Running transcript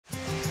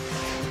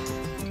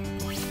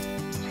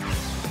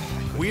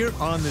We're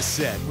on the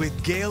set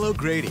with Gail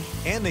O'Grady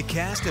and the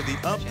cast of the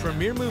Up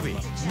premiere movie,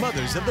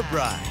 Mothers of the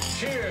Bride.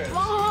 Cheers!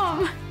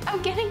 Mom,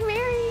 I'm getting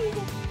married.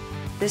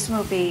 This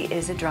movie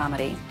is a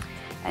dramedy,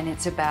 and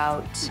it's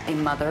about a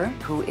mother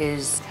who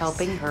is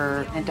helping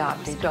her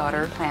adopted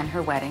daughter plan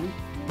her wedding.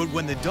 But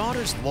when the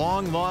daughter's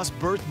long-lost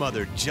birth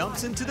mother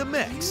jumps into the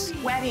mix,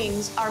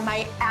 weddings are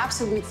my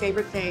absolute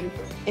favorite thing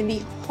in the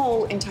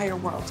whole entire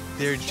world.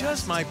 There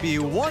just might be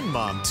one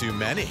mom too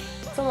many.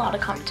 It's a lot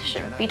of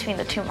competition between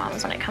the two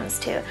moms when it comes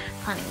to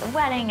planning the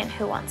wedding and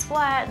who wants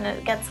what, and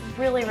it gets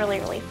really,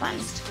 really, really fun.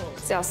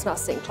 There's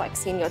nothing like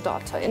seeing your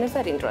daughter in a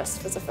wedding dress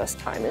for the first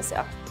time, is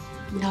there?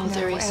 No,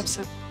 there is.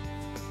 Absolutely.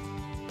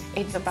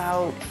 It's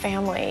about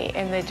family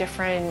and the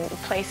different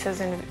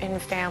places in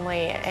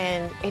family,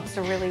 and it's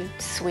a really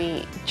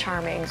sweet,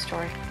 charming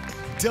story.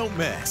 Don't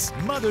miss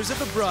Mothers of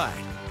the Bride,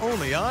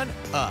 only on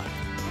Up.